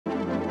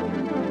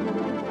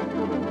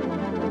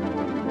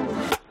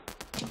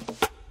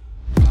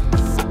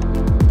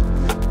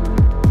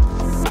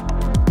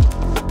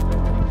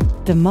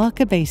The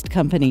marker-based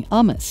company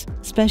OMAS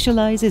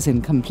specializes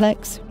in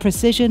complex,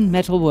 precision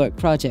metalwork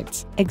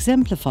projects,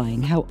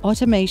 exemplifying how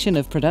automation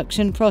of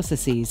production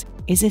processes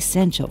is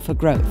essential for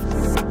growth.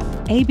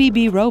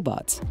 ABB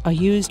robots are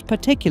used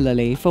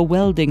particularly for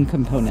welding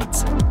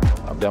components.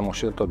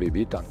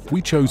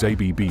 We chose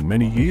ABB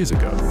many years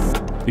ago.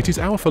 It is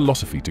our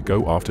philosophy to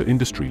go after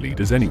industry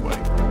leaders anyway.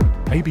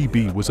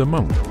 ABB was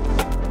among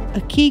them.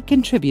 A key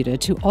contributor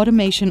to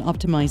automation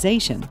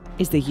optimization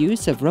is the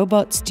use of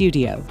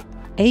RobotStudio,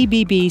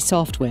 ABB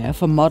software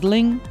for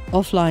modeling,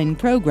 offline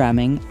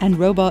programming, and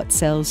robot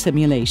cell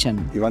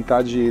simulation.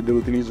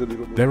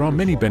 There are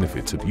many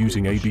benefits of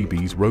using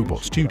ABB's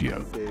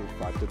RobotStudio.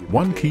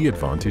 One key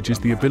advantage is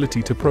the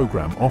ability to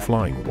program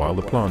offline while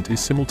the plant is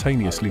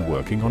simultaneously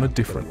working on a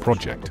different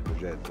project.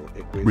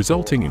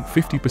 Resulting in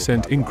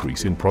 50%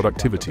 increase in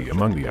productivity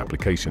among the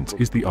applications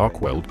is the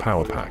ArcWeld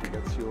Power Pack,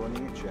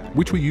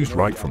 which we used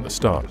right from the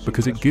start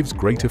because it gives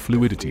greater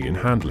fluidity in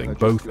handling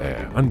both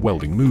air and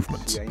welding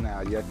movements.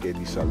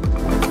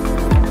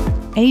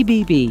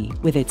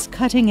 ABB, with its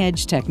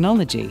cutting-edge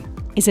technology,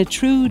 is a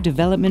true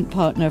development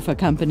partner for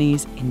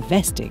companies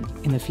investing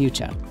in the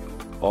future.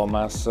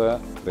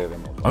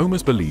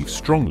 OMAS believes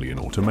strongly in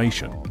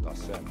automation.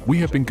 We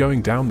have been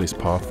going down this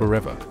path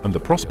forever, and the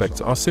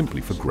prospects are simply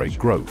for great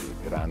growth.